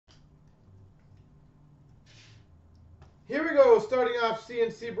Here we go, starting off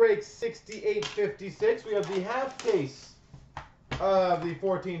CNC break 6856. We have the half case of the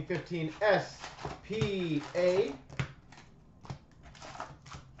 1415 SPA.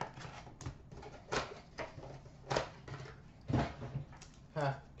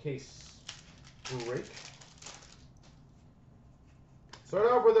 Half case break. Start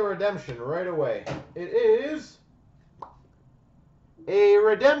off with a redemption right away. It is a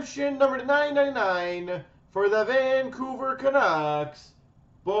redemption number 999 for the Vancouver Canucks,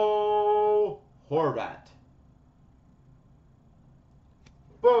 Bo Horvat.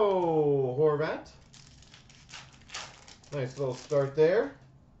 Bo Horvat. Nice little start there.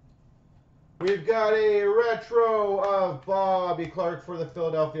 We've got a retro of Bobby Clark for the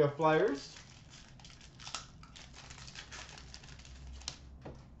Philadelphia Flyers.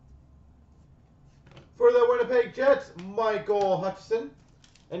 For the Winnipeg Jets, Michael Hutchinson.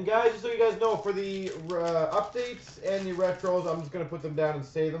 And guys, just so you guys know, for the updates and the retros, I'm just going to put them down and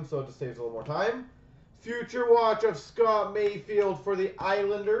save them, so it just saves a little more time. Future Watch of Scott Mayfield for the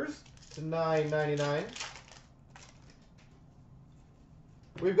Islanders to $9.99.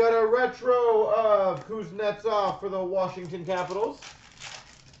 We've got a retro of Kuznetsov for the Washington Capitals.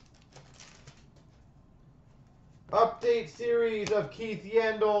 Update series of Keith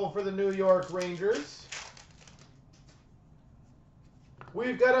Yandel for the New York Rangers.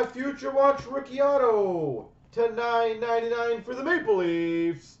 We've got a Future Watch rookie auto to $9.99 for the Maple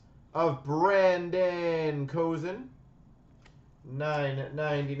Leafs of Brandon Kozun.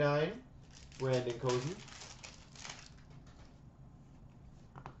 $9.99, Brandon Kozun.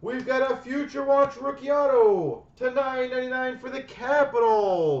 We've got a Future Watch rookie auto to $9.99 for the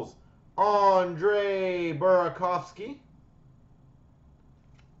Capitals, Andre Burakovsky.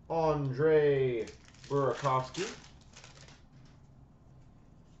 Andre Burakovsky.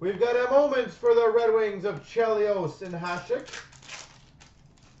 We've got a moments for the Red Wings of Chelios and Hasek.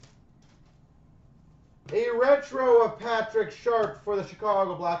 A retro of Patrick Sharp for the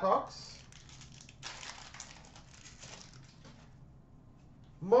Chicago Blackhawks.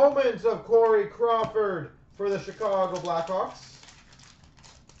 Moments of Corey Crawford for the Chicago Blackhawks.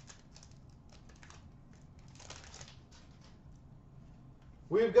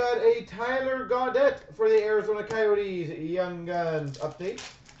 We've got a Tyler Gaudette for the Arizona Coyotes Young Guns update.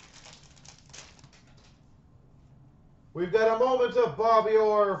 We've got a moment of Bobby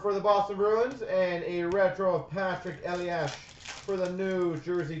Orr for the Boston Bruins and a retro of Patrick Elias for the New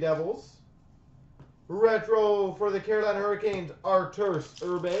Jersey Devils. Retro for the Carolina Hurricanes, Arturs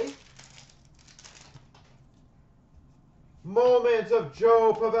Urbe. Moments of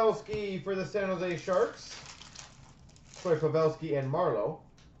Joe Pavelski for the San Jose Sharks. Sorry, Pavelski and Marlowe.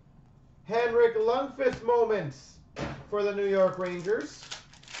 Henrik Lundqvist moments for the New York Rangers.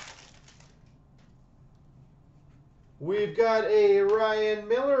 We've got a Ryan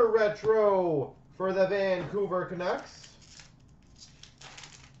Miller retro for the Vancouver Canucks.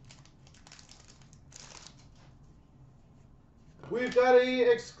 We've got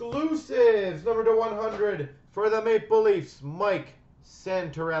a exclusives number to 100 for the Maple Leafs, Mike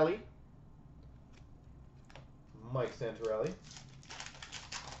Santorelli. Mike Santorelli.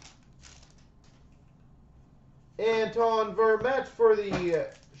 Anton Vermette for the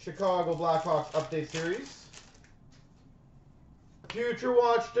Chicago Blackhawks update series. Future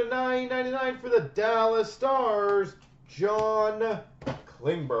Watch to $9.99 for the Dallas Stars, John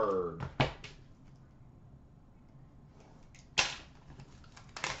Klingberg.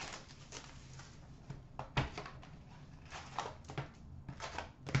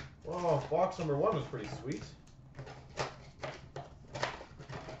 Oh, box number 1 was pretty sweet.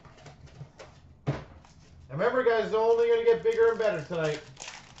 And remember, guys, it's only going to get bigger and better tonight.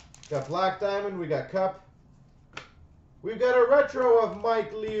 Got Black Diamond, we got Cup. We've got a retro of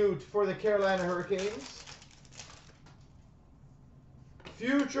Mike Liut for the Carolina Hurricanes.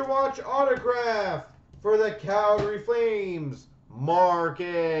 Future Watch autograph for the Calgary Flames,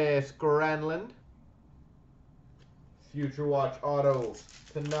 Marcus Granlund. Future Watch auto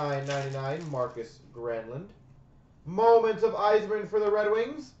to $9.99, Marcus Granlund. Moments of Eisman for the Red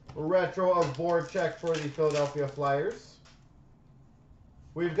Wings. Retro of Voracek for the Philadelphia Flyers.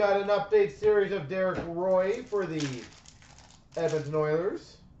 We've got an update series of Derek Roy for the Edmonton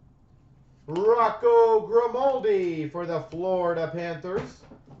Oilers. Rocco Grimaldi for the Florida Panthers.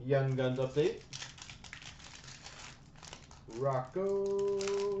 Young Guns update. Rocco.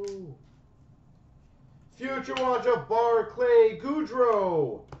 Future Watch of Barclay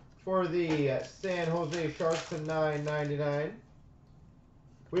Goodrow for the San Jose Sharks to $9.99.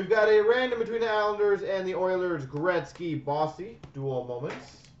 We've got a random between the Islanders and the Oilers, Gretzky Bossy, dual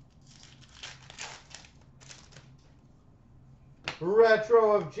moments.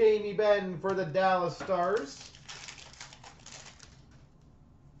 Retro of Jamie Benn for the Dallas Stars.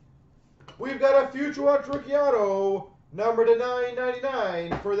 We've got a Future Watch rookie auto, number to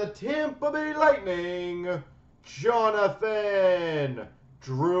 999 for the Tampa Bay Lightning, Jonathan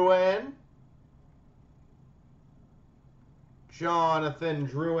Drouin. Jonathan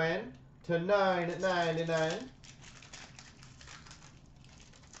Drouin to 999.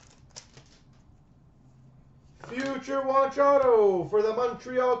 Future Watch auto for the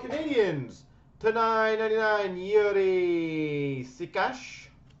Montreal Canadiens to 999, Yuri Sikash.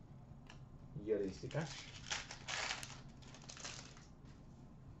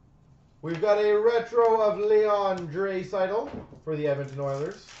 We've got a retro of Leon Draisaitl for the Edmonton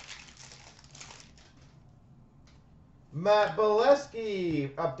Oilers. Matt Bolesky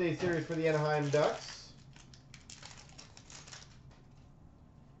update series for the Anaheim Ducks.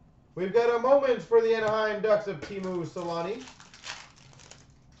 We've got a moment for the Anaheim Ducks of Teemu Solani.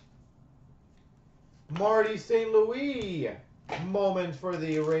 Marty St. Louis moment for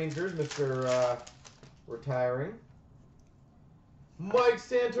the Rangers, Mr. Retiring. Mike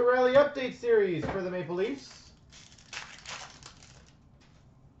Santorelli update series for the Maple Leafs.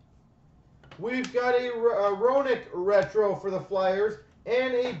 We've got a Roenick retro for the Flyers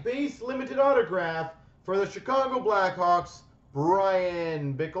and a base limited autograph for the Chicago Blackhawks,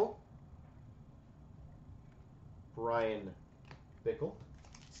 Brian Bickle.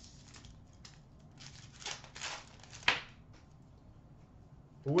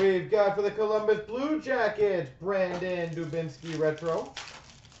 We've got for the Columbus Blue Jackets, Brandon Dubinsky retro.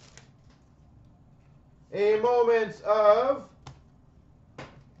 A moment of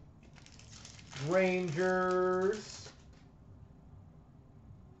Rangers,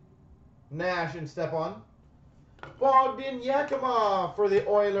 Nash and Stepan. Bogdan Yakimov for the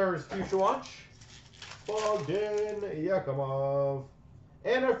Oilers Future Watch. Bogdan Yakimov.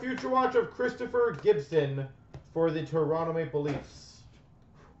 And a Future Watch of Christopher Gibson for the Toronto Maple Leafs.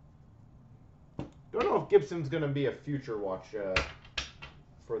 Don't know if Gibson's going to be a Future Watch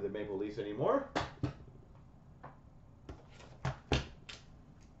for the Maple Leafs anymore.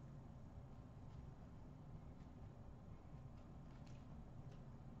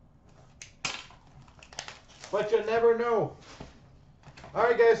 But you never know. All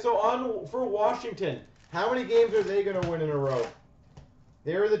right, guys. So for Washington, how many games are they going to win in a row?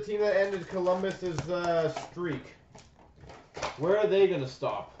 They're the team that ended Columbus's streak. Where are they going to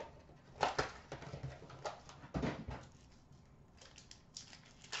stop?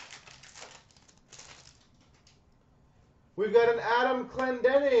 We've got an Adam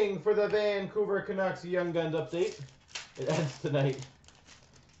Clendenning for the Vancouver Canucks Young Guns update. It ends tonight.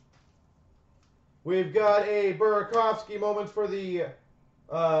 We've got a Burakovsky moment for the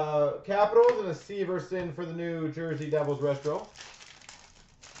Capitals and a Severson for the New Jersey Devils retro.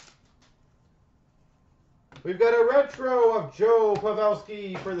 We've got a retro of Joe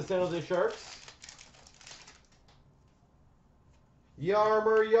Pavelski for the San Jose Sharks.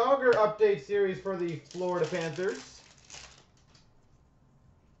 Jaromir Jagr update series for the Florida Panthers.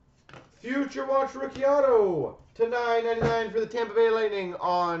 Future Watch rookie auto to 999 for the Tampa Bay Lightning,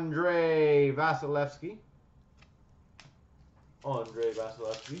 Andrei Vasilevsky.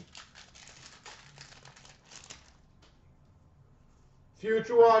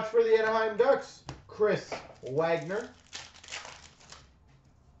 Future Watch for the Anaheim Ducks, Chris Wagner.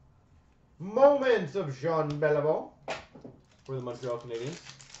 Moments of Jean Beliveau for the Montreal Canadiens.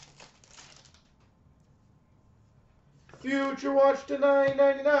 Future Watch to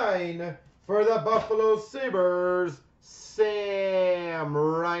 999 for the Buffalo Sabres, Sam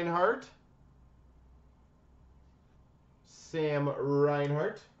Reinhart.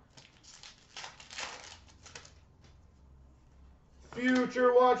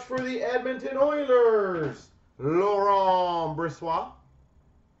 Future Watch for the Edmonton Oilers, Laurent Brossoit.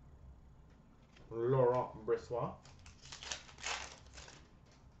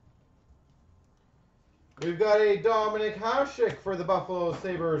 We've got a Dominic Hasek for the Buffalo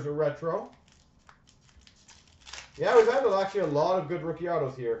Sabres retro. Yeah, we've had actually a lot of good rookie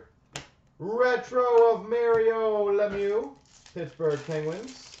autos here. Retro of Mario Lemieux, Pittsburgh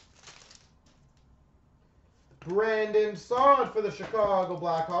Penguins. Brandon Saad for the Chicago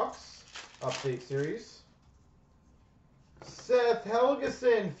Blackhawks, update series. Seth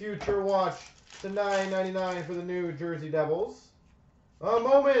Helgeson, Future Watch to 999 for the New Jersey Devils. A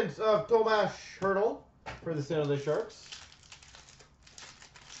moment of Tomas Hertl for the San Jose Sharks.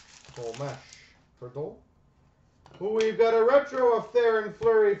 We've got a retro of Theoren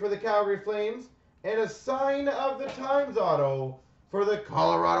Fleury for the Calgary Flames and a sign of the times auto for the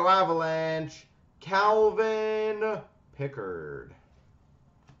Colorado Avalanche, Calvin Pickard.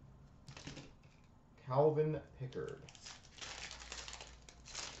 Calvin Pickard.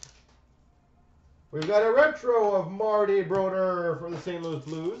 We've got a retro of Marty Brodeur for the St. Louis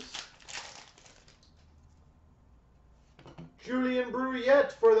Blues. Julien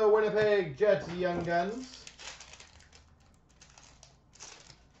Brouillette for the Winnipeg Jets Young Guns.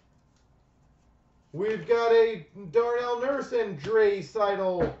 We've got a Darnell Nurse and Dre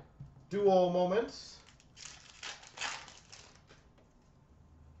Seidel dual moments.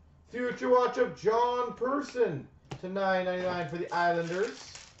 Future Watch of John Person to $9.99 for the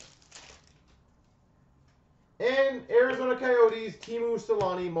Islanders. And Arizona Coyotes Timu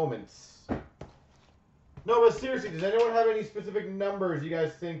Solani moments. No, but seriously, does anyone have any specific numbers you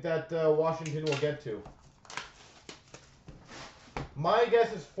guys think that Washington will get to? My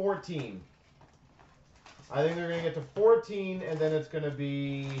guess is 14. I think they're going to get to 14, and then it's going to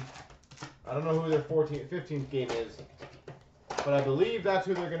be... I don't know who their 15th game is, but I believe that's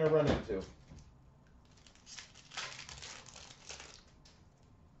who they're going to run into.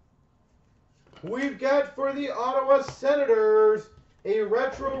 We've got for the Ottawa Senators a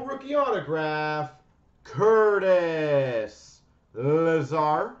retro rookie autograph, Curtis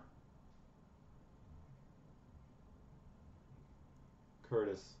Lazar.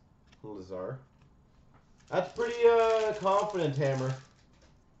 Curtis Lazar. That's pretty confident, Hammer.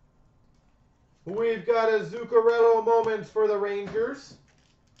 We've got a Zuccarello moments for the Rangers.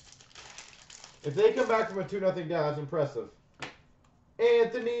 If they come back from a 2-0 down, that's impressive.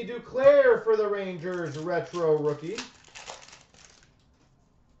 Anthony Duclair for the Rangers, retro rookie.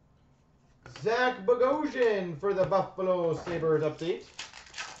 Zach Bogosian for the Buffalo Sabres update.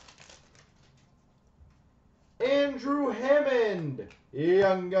 Andrew Hammond,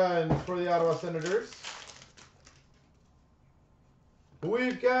 Young Guns for the Ottawa Senators.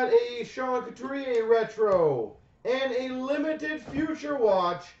 We've got a Sean Couturier retro and a limited future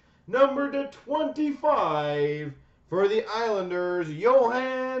watch numbered to 25 for the Islanders,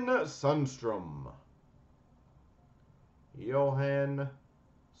 Johan Sundstrom. Johan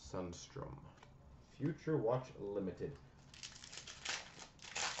Sundstrom. Future watch limited.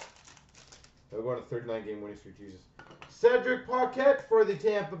 We're going to 39-game winning streak, Jesus. Cedric Paquette for the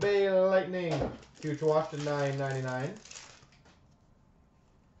Tampa Bay Lightning. Future watch to $9.99.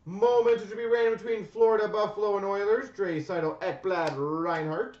 Moments which will be random between Florida, Buffalo, and Oilers. Dre Seidel, Ekblad,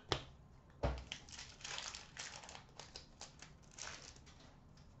 Reinhardt.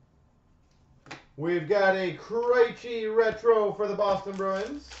 We've got a Krejci retro for the Boston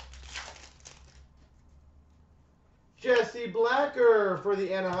Bruins. Jesse Blacker for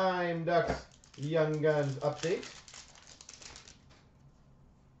the Anaheim Ducks Young Guns update.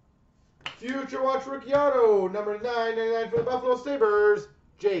 Future Watch Rookie Auto, number 999 for the Buffalo Sabres,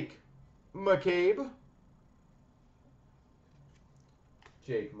 Jake McCabe.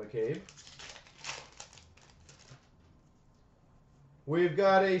 Jake McCabe. We've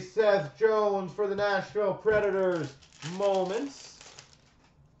got a Seth Jones for the Nashville Predators moments.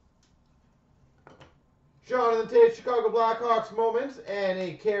 Jonathan Tate, Chicago Blackhawks moments, and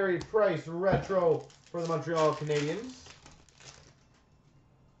a Carey Price retro for the Montreal Canadiens.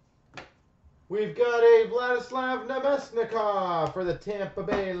 We've got a Vladislav Namestnikov for the Tampa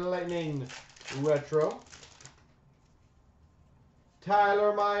Bay Lightning retro.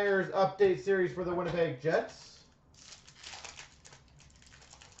 Tyler Myers update series for the Winnipeg Jets.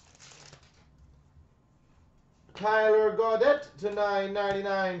 Tyler Gaudette to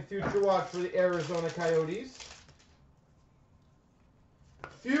 $9.99 future watch for the Arizona Coyotes.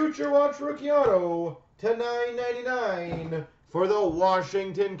 Future watch rookie auto to $9.99 for the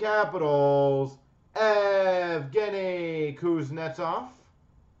Washington Capitals, Evgeny Kuznetsov.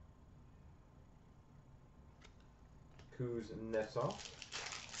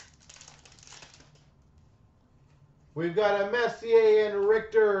 We've got a Messier and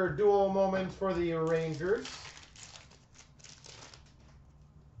Richter dual moments for the Rangers.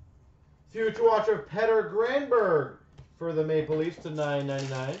 Future watch of Petter Granberg for the Maple Leafs to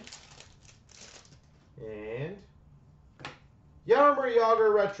 $9.99. And Jaromir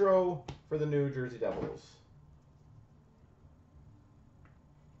Jagr retro for the New Jersey Devils.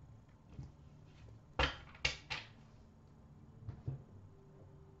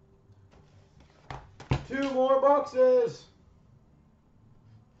 Two more boxes.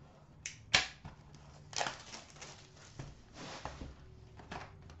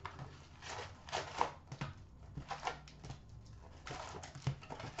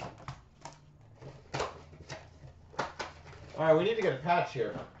 All right, we need to get a patch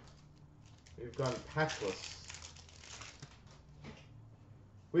here. We've gone patchless.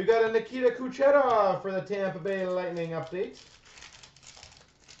 We've got a Nikita Kucherov for the Tampa Bay Lightning update.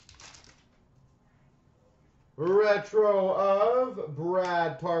 Retro of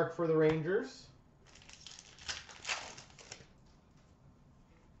Brad Park for the Rangers.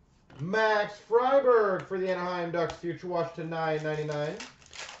 Max Freiberg for the Anaheim Ducks, Future Watch to $9.99.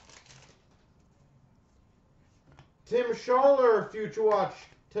 Tim Schaller, Future Watch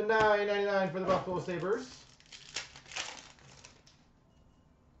to $9.99 for the Buffalo Sabres.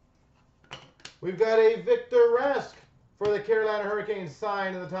 We've got a Victor Rask for the Carolina Hurricanes,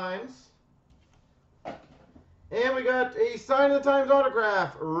 Sign of the Times. And we got a Sign of the Times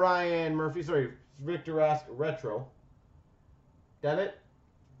autograph, Ryan Murphy. Sorry, Victor Rask Retro. Damn it.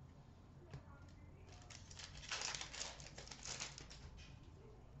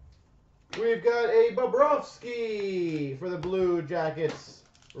 We've got a Bobrovsky for the Blue Jackets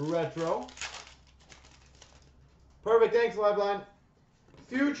Retro. Perfect, thanks, Liveline.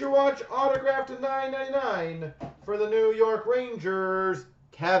 Future Watch autograph to $9.99 for the New York Rangers,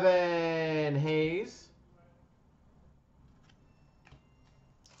 Kevin Hayes.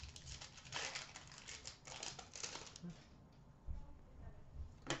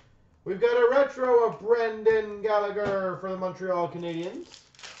 We've got a retro of Brendan Gallagher for the Montreal Canadiens.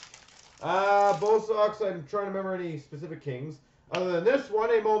 Bosox, I'm trying to remember any specific Kings. Other than this one,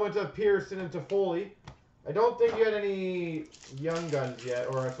 a moment of Pearson and Toffoli. I don't think you had any Young Guns yet,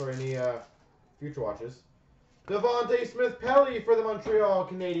 or sorry, any Future Watches. Devontae Smith-Pelly for the Montreal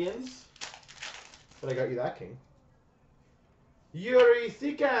Canadiens. But I got you that King. Yuri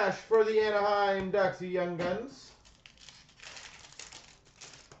Sikash for the Anaheim Ducks Young Guns.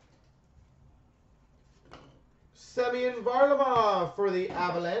 Semyon Varlamov for the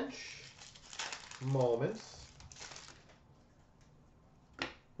Avalanche. Moments.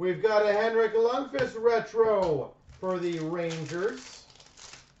 We've got a Henrik Lundqvist retro for the Rangers.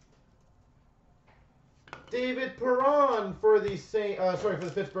 David Perron for the for the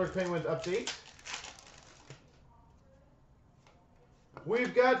Pittsburgh Penguins update.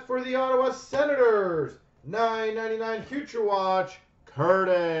 We've got for the Ottawa Senators $9.99 Future Watch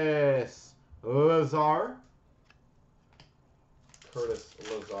Curtis Lazar. Curtis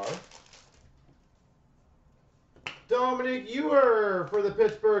Lazar. Dominic Ewer for the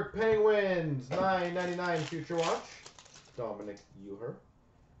Pittsburgh Penguins, $9.99 Future Watch. Dominic Ewer.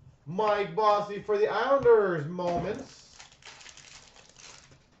 Mike Bossy for the Islanders, Moments.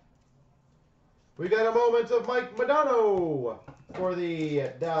 We got a moment of Mike Modano for the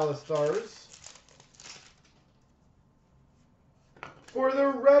Dallas Stars. For the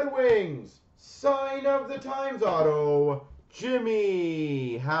Red Wings, Sign of the Times auto,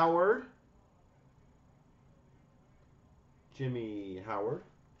 Jimmy Howard. Jimmy Howard.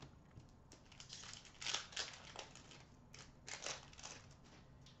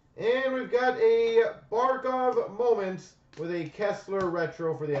 And we've got a Barkov Moments with a Kessler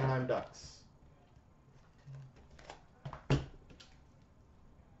retro for the Anaheim Ducks.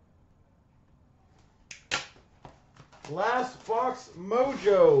 Last box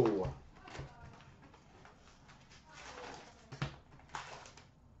mojo.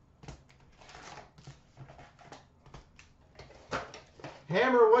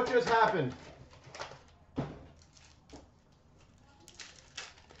 Hammer, what just happened?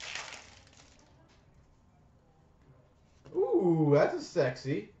 Ooh, that's a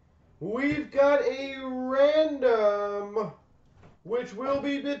sexy. We've got a random, which will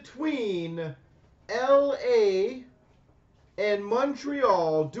be between LA and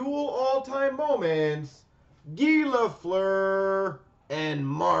Montreal, dual all-time moments, Guy Lafleur and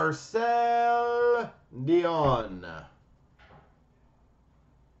Marcel Dion.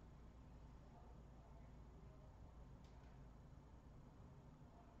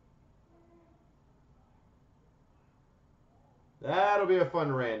 That'll be a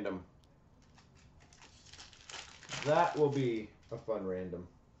fun random. That will be a fun random.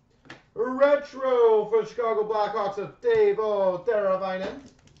 Retro for Chicago Blackhawks of Teuvo Teravainen.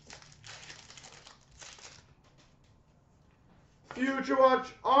 Future Watch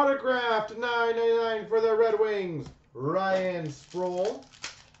autographed $9.99 for the Red Wings, Ryan Sproul.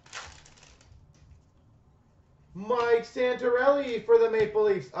 Mike Santorelli for the Maple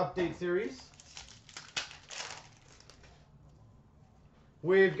Leafs update series.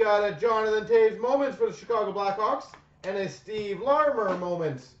 We've got a Jonathan Toews moments for the Chicago Blackhawks and a Steve Larmer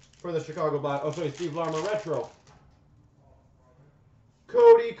moments for the Chicago Steve Larmer retro.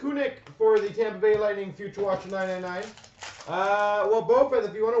 Cody Kunik for the Tampa Bay Lightning Future Watch $9.99. Well, Bofeth,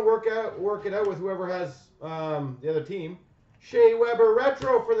 if you want to work it out with whoever has the other team. Shea Weber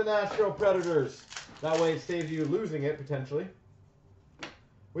retro for the Nashville Predators. That way it saves you losing it potentially.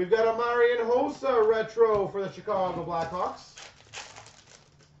 We've got a Marian Hossa retro for the Chicago Blackhawks.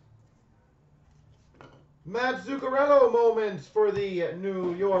 Matt Zuccarello moments for the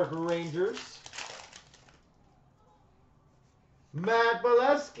New York Rangers. Matt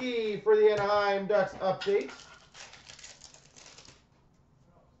Bolesky for the Anaheim Ducks update.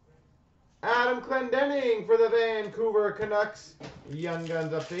 Adam Clendenning for the Vancouver Canucks Young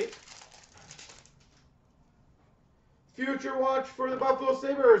Guns update. Future Watch for the Buffalo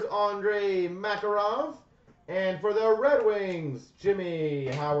Sabres, Andrei Makarov. And for the Red Wings, Jimmy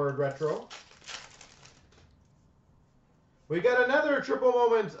Howard retro. We got another triple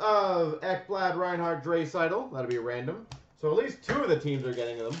moments of Ekblad, Reinhart, Draisaitl. That'll be random. So at least 2 of the teams are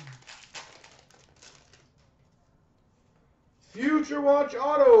getting them. Future Watch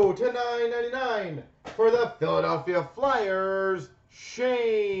Auto to $9.99 for the Philadelphia Flyers,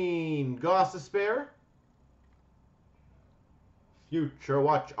 Shane Gostisbehere. Future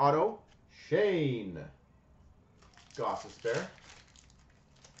Watch Auto, Shane Gostisbehere.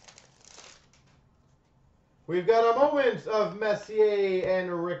 We've got a moment of Messier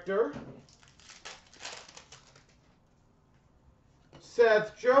and Richter.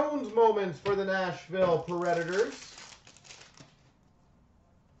 Seth Jones moments for the Nashville Predators.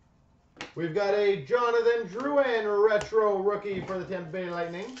 We've got a Jonathan Drouin retro rookie for the Tampa Bay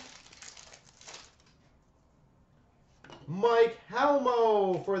Lightning. Mike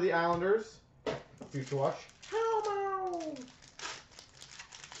Helmo for the Islanders. Future Watch. Helmo!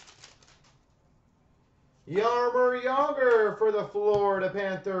 Jaromir Jagr for the Florida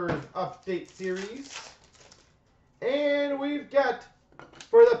Panthers update series. And we've got,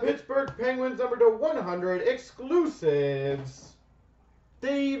 for the Pittsburgh Penguins, number to 100 exclusives,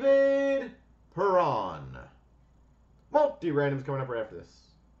 David Perron. Multi-randoms coming up right after this.